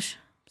English.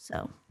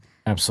 So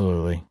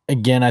absolutely.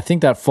 Again, I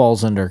think that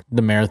falls under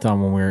the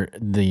marathon,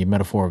 the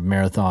metaphor of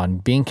marathon,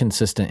 being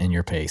consistent in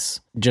your pace.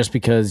 Just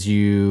because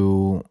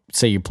you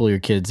pull your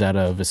kids out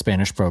of a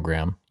Spanish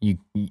program, you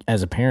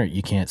as a parent,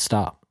 you can't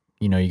stop.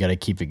 You know, you got to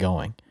keep it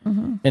going.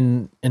 Mm-hmm.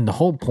 And the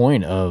whole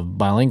point of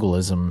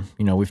bilingualism,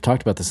 you know, we've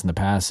talked about this in the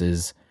past,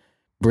 is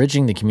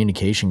bridging the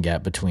communication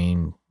gap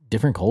between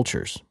different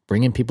cultures,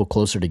 bringing people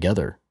closer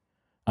together,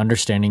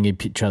 understanding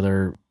each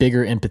other,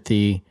 bigger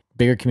empathy,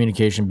 bigger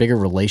communication, bigger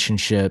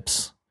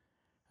relationships.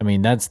 I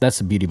mean, that's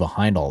the beauty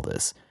behind all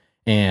this.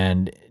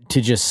 And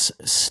to just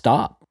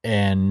stop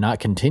and not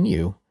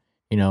continue,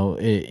 you know,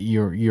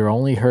 you're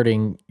only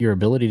hurting your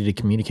ability to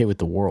communicate with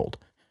the world.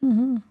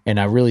 Mm-hmm. And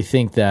I really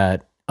think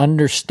that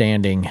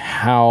understanding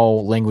how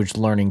language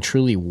learning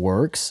truly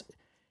works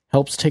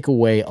helps take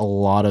away a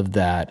lot of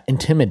that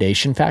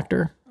intimidation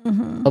factor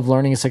of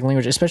learning a second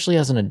language, especially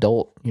as an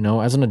adult.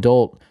 As an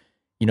adult,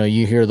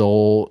 you hear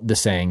the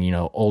saying,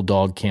 old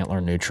dog can't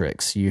learn new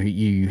tricks.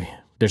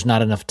 There's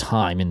not enough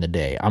time in the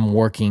day. I'm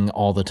working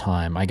all the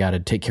time. I got to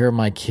take care of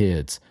my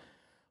kids.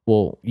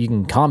 Well, you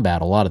can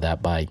combat a lot of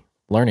that by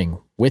learning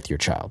with your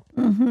child.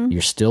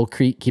 You're still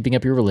keeping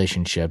up your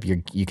relationship.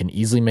 You can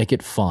easily make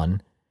it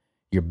fun.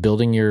 You're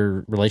building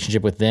your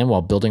relationship with them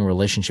while building a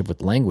relationship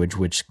with language,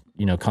 which,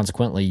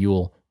 consequently,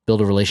 you'll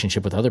build a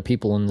relationship with other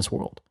people in this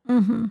world.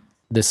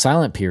 The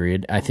silent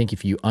period, I think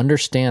if you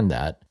understand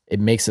that, it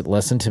makes it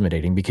less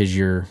intimidating because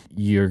you're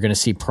going to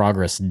see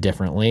progress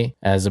differently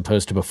as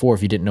opposed to before.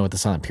 If you didn't know what the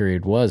silent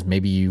period was,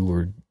 maybe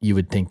you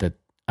would think that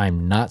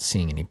I'm not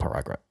seeing any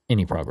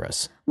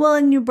progress. Well,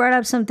 and you brought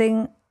up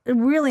something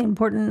really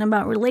important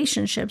about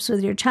relationships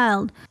with your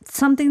child.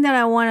 Something that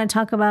I want to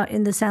talk about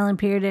in the silent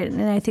period,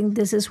 and I think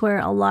this is where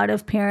a lot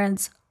of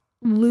parents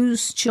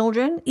lose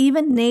children,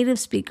 even native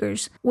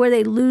speakers, where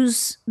they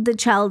lose the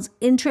child's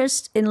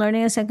interest in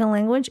learning a second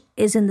language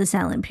is in the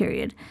silent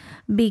period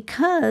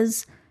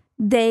because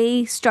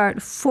they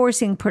start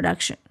forcing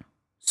production.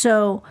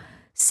 So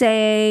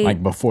say...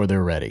 like before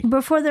they're ready.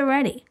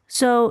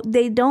 So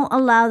they don't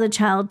allow the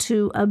child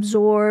to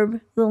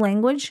absorb the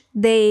language.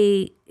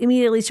 They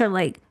immediately start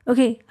like,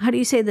 okay, how do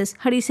you say this?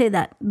 How do you say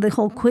that? The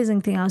whole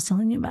quizzing thing I was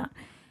telling you about.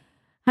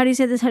 How do you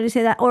say this? How do you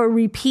say that? Or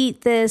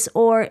repeat this.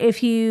 Or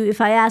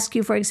if I ask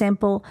you, for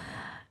example,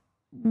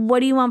 what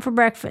do you want for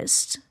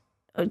breakfast?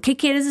 ¿Qué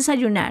quieres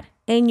desayunar?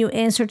 And you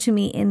answer to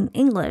me in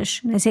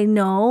English, and I say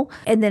no,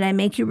 and then I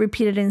make you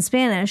repeat it in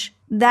Spanish,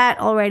 that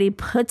already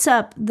puts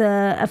up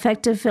the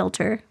affective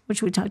filter,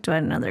 which we talked about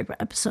in another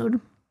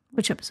episode.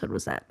 Which episode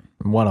was that?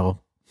 One of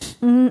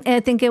them. I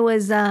think it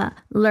was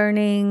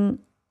learning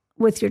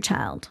with your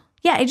child.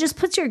 Yeah, it just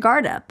puts your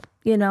guard up,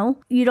 You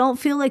don't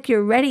feel like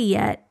you're ready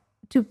yet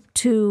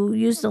to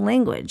use the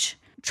language.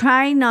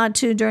 Try not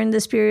to, during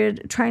this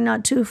period,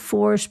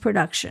 force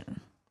production.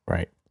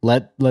 Right.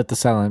 Let the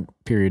silent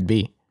period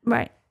be.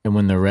 Right. And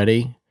when they're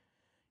ready,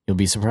 you'll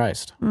be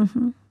surprised.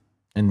 And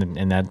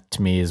that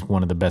to me is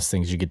one of the best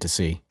things you get to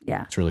see.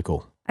 Yeah. It's really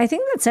cool. I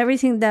think that's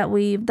everything that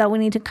we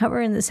need to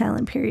cover in the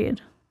silent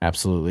period.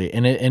 Absolutely.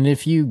 And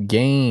if you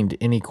gained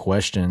any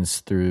questions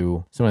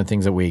through some of the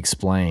things that we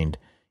explained,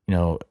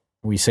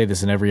 we say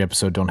this in every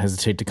episode, don't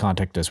hesitate to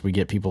contact us. We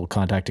get people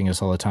contacting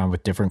us all the time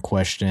with different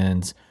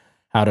questions,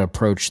 how to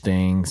approach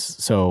things.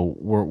 So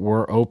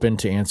we're open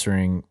to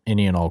answering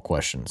any and all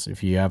questions.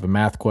 If you have a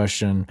math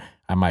question,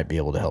 I might be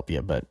able to help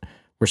you, but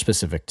we're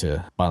specific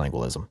to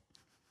bilingualism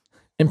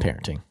and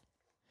parenting.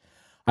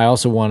 I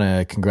also want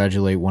to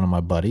congratulate one of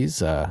my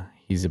buddies.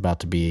 He's about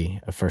to be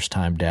a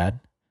first-time dad.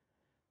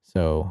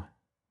 So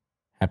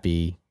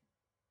happy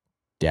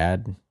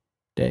Dad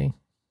Day.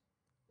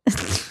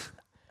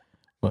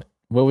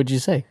 What would you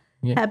say?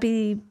 Yeah.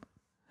 Happy.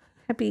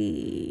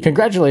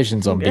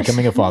 Congratulations on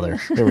becoming a father.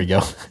 There we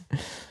go.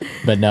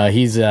 But no,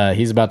 he's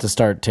about to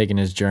start taking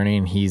his journey,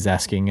 and he's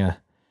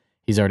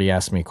already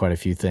asked me quite a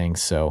few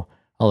things. So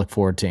I'll look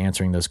forward to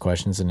answering those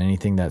questions, and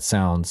anything that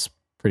sounds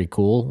pretty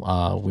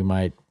cool, we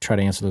might try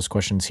to answer those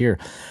questions here.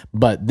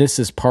 But this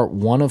is part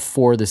 1 of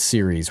 4 of the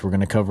series. We're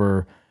going to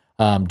cover.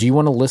 Do you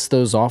want to list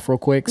those off real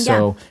quick? Yeah.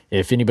 So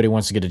if anybody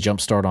wants to get a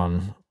jump start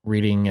on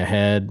reading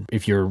ahead,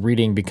 if you're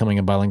reading Becoming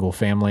a Bilingual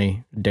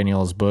Family,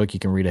 Danielle's book, you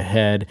can read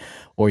ahead,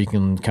 or you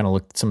can kind of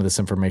look some of this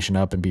information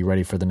up and be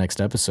ready for the next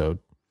episode.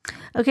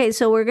 Okay,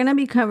 so we're going to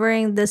be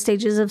covering the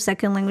stages of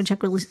second language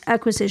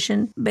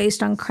acquisition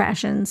based on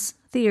Krashen's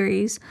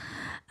theories.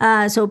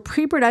 So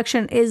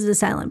pre-production is the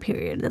silent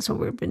period. That's what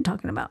we've been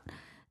talking about.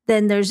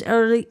 Then there's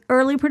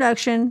early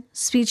production,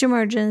 speech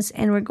emergence,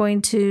 and we're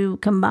going to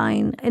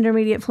combine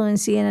intermediate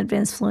fluency and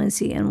advanced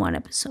fluency in one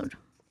episode.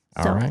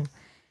 All right.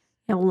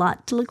 You have a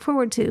lot to look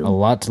forward to. A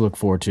lot to look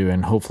forward to,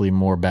 and hopefully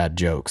more bad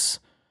jokes.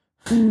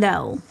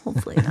 No,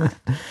 hopefully not.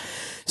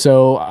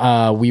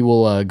 So we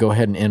will go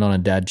ahead and end on a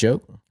dad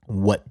joke.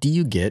 What do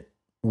you get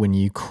when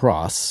you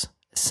cross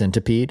a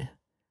centipede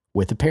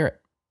with a parrot?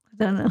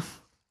 I don't know.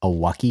 A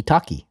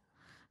walkie-talkie.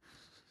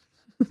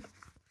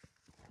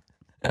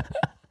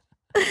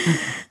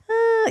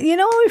 You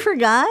know what we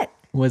forgot?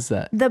 What's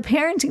that? The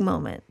parenting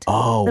moment.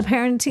 Oh, the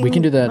parenting. We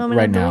can do that moment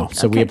right of the now. week.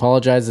 So okay. we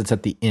apologize. It's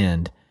at the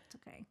end.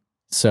 Okay.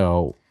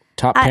 So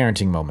top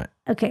parenting moment.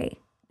 Okay.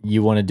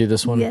 You want to do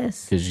this one?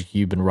 Yes. Because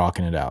you've been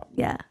rocking it out.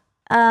 Yeah.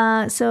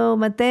 So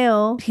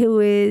Mateo, who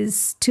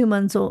is 2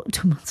 months old.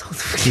 2 months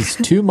old. He's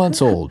 2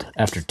 months old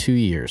after 2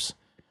 years.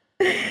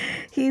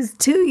 He's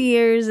 2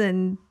 years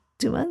and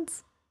 2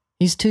 months.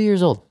 He's 2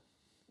 years old.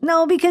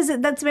 No, because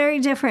that's very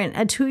different.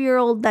 A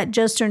 2-year-old that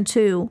just turned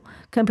 2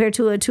 compared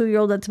to a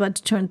 2-year-old that's about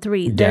to turn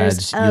 3.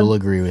 Dads, you'll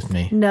agree with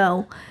me.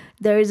 No,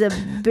 there's a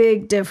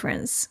big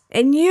difference.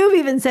 And you've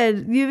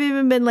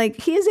even been like,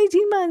 he is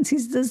 18 months.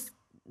 He's this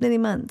many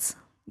months.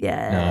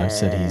 Yeah. No, I've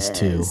said he's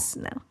 2.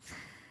 No.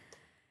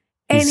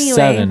 He's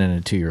 7 in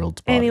a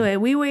 2-year-old's body. Anyway,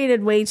 we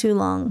waited way too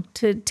long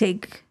to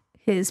take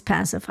his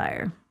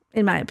pacifier,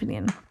 in my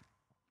opinion.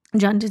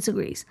 John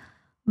disagrees.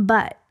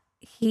 But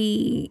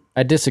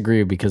I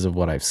disagree because of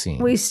what I've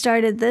seen. We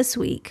started this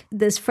week,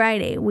 this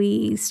Friday.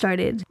 We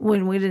started,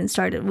 when we didn't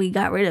start it, we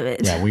got rid of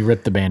it. Yeah, we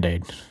ripped the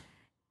Band-Aid.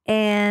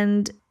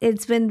 And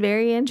it's been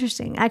very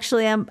interesting.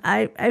 Actually,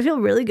 I feel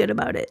really good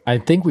about it. I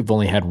think we've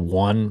only had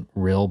one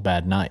real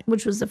bad night.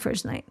 Which was the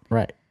first night.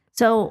 Right.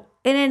 So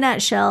in a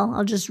nutshell,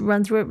 I'll just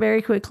run through it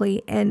very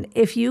quickly. And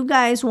if you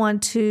guys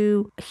want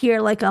to hear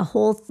like a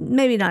whole,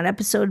 maybe not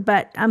episode,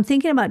 but I'm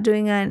thinking about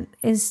doing an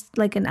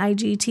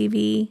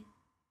IGTV.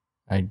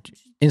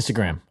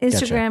 Instagram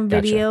Gotcha.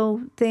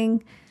 Video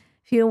thing.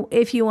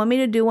 If you want me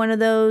to do one of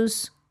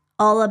those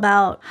all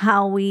about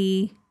how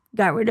we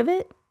got rid of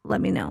it, let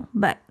me know.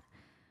 But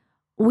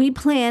we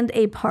planned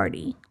a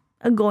party,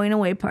 a going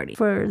away party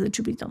for the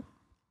Chupito.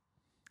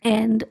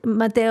 And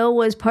Mateo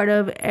was part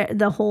of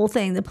the whole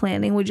thing, the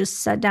planning. We just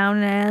sat down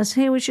and asked,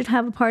 hey, we should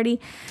have a party.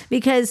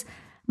 Because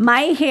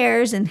my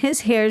hairs and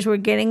his hairs were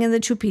getting in the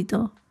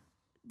Chupito.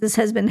 This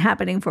has been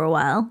happening for a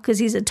while because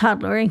he's a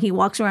toddler and he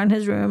walks around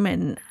his room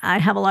and I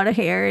have a lot of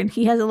hair and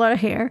he has a lot of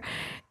hair.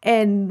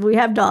 And we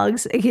have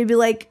dogs. And he'd be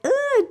like,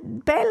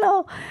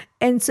 pelo.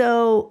 And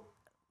so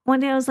one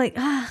day I was like,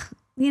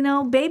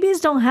 babies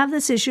don't have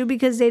this issue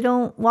because they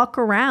don't walk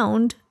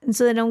around. And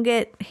so they don't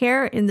get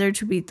hair in their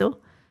Chupito.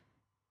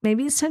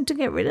 Maybe it's time to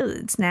get rid of it.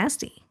 It's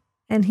nasty.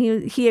 And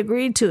he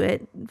agreed to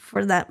it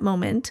for that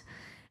moment.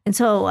 And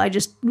so I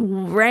just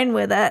ran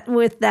with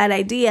that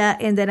idea.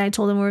 And then I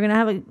told him we were going to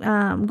have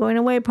a going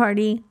away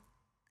party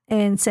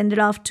and send it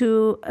off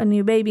to a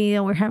new baby.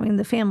 And we're having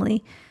the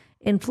family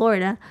in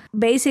Florida.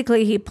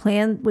 Basically, we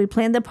planned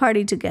the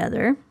party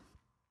together.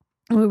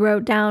 We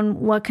wrote down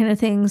what kind of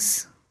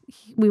things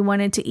we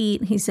wanted to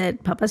eat. He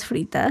said papas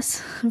fritas,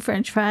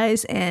 French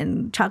fries,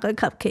 and chocolate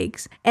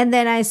cupcakes. And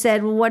then I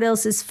said, what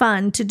else is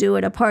fun to do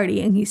at a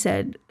party? And he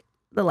said,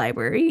 the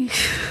library.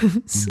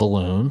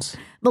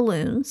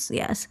 Balloons,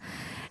 yes.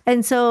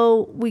 And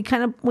so we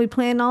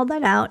planned all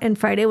that out. And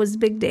Friday was a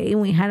big day.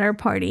 And we had our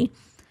party.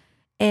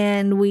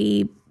 And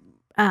we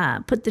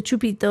put the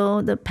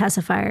Chupito, the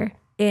pacifier,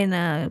 in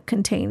a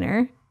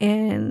container.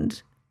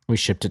 And we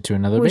shipped it to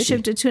another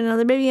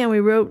baby. And we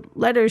wrote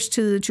letters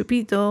to the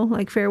Chupito,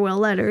 like farewell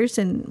letters.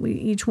 And we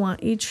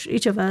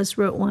each of us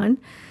wrote one.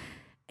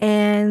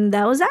 And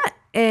that was that.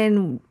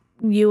 And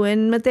you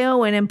and Mateo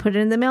went and put it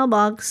in the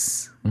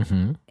mailbox.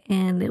 Mm-hmm.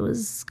 And it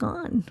was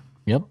gone.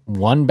 Yep.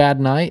 One bad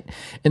night.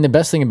 And the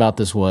best thing about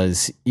this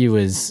was it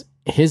was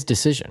his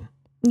decision.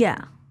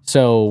 Yeah.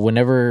 So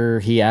whenever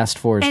he asked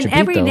for his Chupito.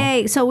 Every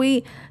day. So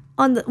we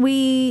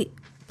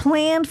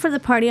planned for the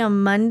party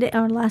on Monday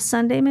or last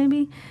Sunday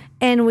maybe.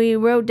 And we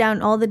wrote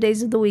down all the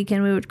days of the week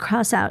and we would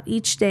cross out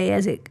each day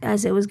as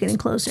it was getting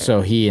closer.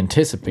 So he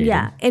anticipated.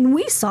 Yeah. And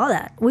we saw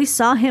that. We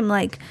saw him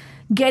like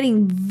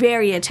getting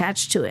very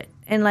attached to it.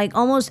 And like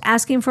almost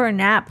asking for a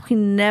nap. He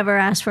never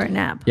asked for a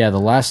nap. Yeah, the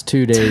last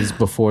 2 days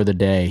before the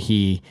day,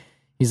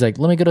 he's like,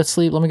 let me go to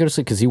sleep,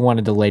 because he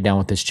wanted to lay down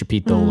with this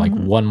Chupito like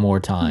one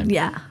more time.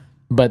 Yeah.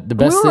 But the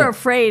best we were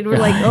afraid. We're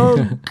like,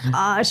 oh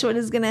gosh, what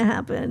is going to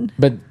happen?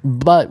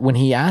 But when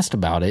he asked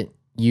about it,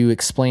 you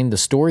explained the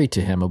story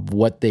to him of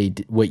what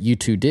you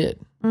two did.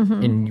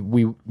 Mm-hmm.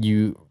 And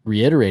you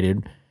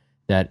reiterated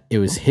that it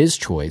was his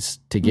choice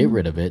to get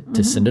rid of it,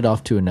 to send it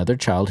off to another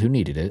child who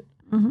needed it.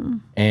 Mm-hmm.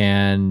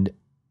 And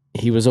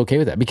he was okay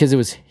with that because it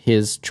was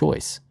his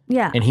choice.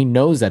 Yeah. And he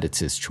knows that it's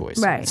his choice.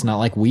 Right. It's not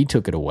like we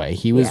took it away.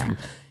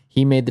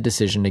 He made the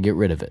decision to get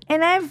rid of it.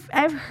 And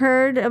I've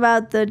heard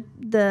about the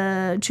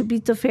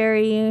Chupito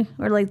fairy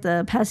or like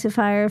the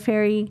pacifier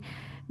fairy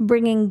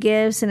bringing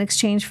gifts in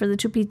exchange for the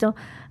Chupito.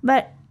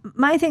 But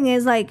my thing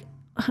is like,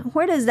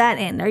 where does that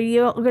end? Are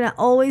you going to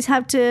always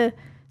have to,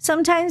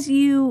 sometimes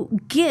you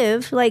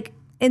give, like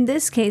in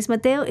this case,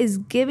 Mateo is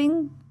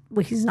giving.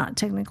 Well, he's not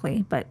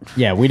technically, but...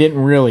 Yeah, we didn't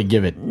really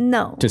give it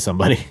to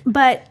somebody.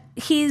 But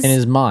he's... In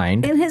his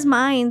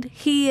mind,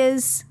 he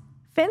is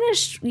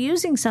finished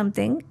using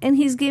something, and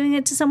he's giving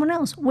it to someone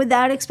else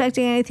without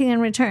expecting anything in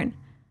return.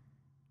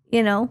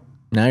 You know?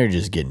 Now you're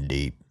just getting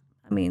deep.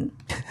 I mean...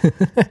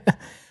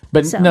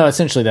 But no,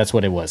 essentially that's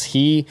what it was.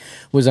 He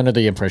was under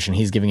the impression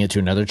he's giving it to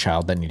another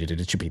child that needed a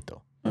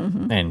Chupito.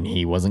 Mm-hmm. And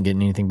he wasn't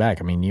getting anything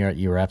back. I mean,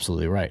 you're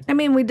absolutely right. I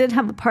mean, we did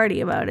have a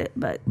party about it,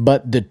 but...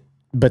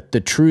 But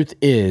the truth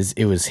is,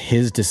 it was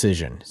his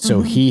decision.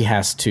 So he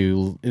has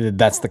to,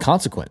 that's the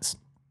consequence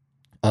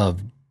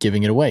of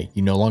giving it away.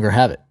 You no longer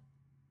have it.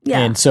 Yeah.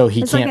 And so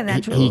he can't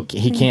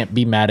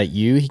be mad at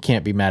you. He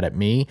can't be mad at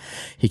me.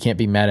 He can't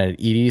be mad at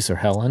Edie's or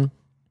Helen.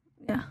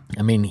 Yeah.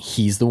 I mean,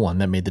 he's the one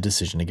that made the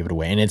decision to give it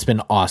away. And it's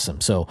been awesome.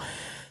 So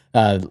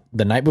the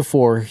night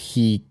before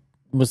he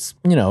was,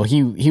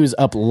 he was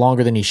up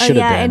longer than he should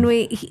have been.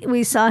 And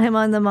we saw him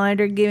on the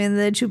monitor giving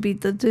the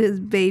Chupito to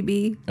his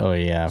baby. Oh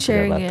yeah, I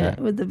sharing forgot about it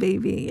that. with the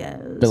baby. Yeah,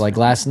 but like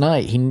last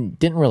night, he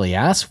didn't really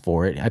ask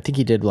for it. I think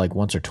he did like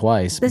once or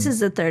twice. This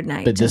is the third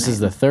night. But this is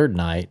the third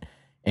night,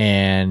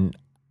 and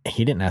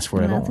he didn't ask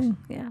for it at all.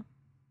 Yeah.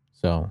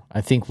 So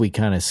I think we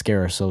kind of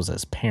scare ourselves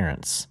as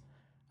parents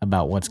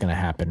about what's going to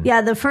happen.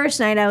 Yeah, the first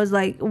night I was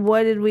like,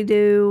 what did we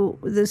do?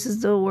 This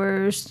is the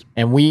worst.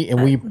 And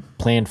we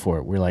planned for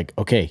it. We're like,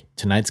 okay,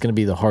 tonight's going to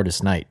be the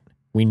hardest night.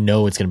 We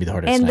know it's going to be the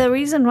hardest And night. the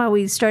reason why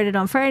we started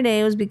on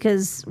Friday was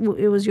because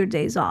it was your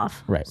days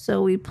off. Right.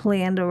 So we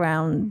planned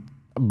around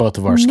both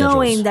of our schedules.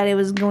 knowing that it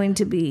was going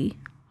to be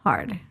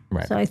hard.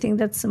 Right. So I think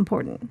that's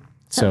important.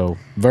 So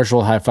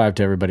virtual high five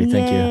to everybody.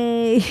 Thank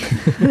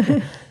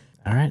you.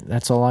 All right.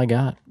 That's all I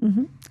got.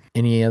 Mm-hmm.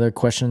 Any other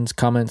questions,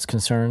 comments,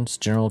 concerns,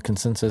 general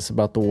consensus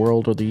about the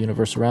world or the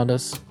universe around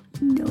us?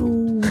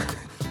 No.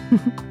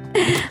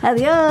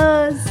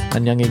 Adios.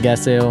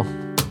 Annyeonghaseyo.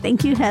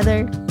 Thank you,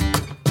 Heather.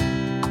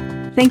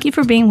 Thank you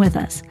for being with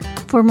us.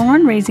 For more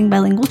on raising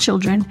bilingual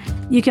children,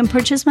 you can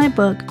purchase my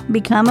book,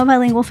 Become a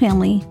Bilingual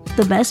Family,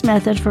 The Best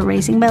Method for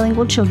Raising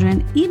Bilingual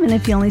Children, Even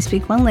if You Only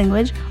Speak One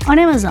Language, on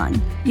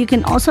Amazon. You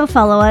can also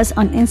follow us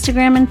on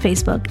Instagram and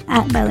Facebook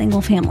at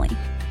Bilingual Family.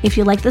 If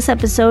you like this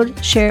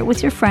episode, share it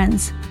with your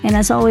friends. And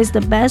as always,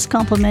 the best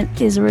compliment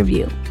is a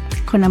review.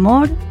 Con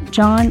amor,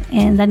 John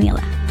and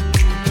Daniela.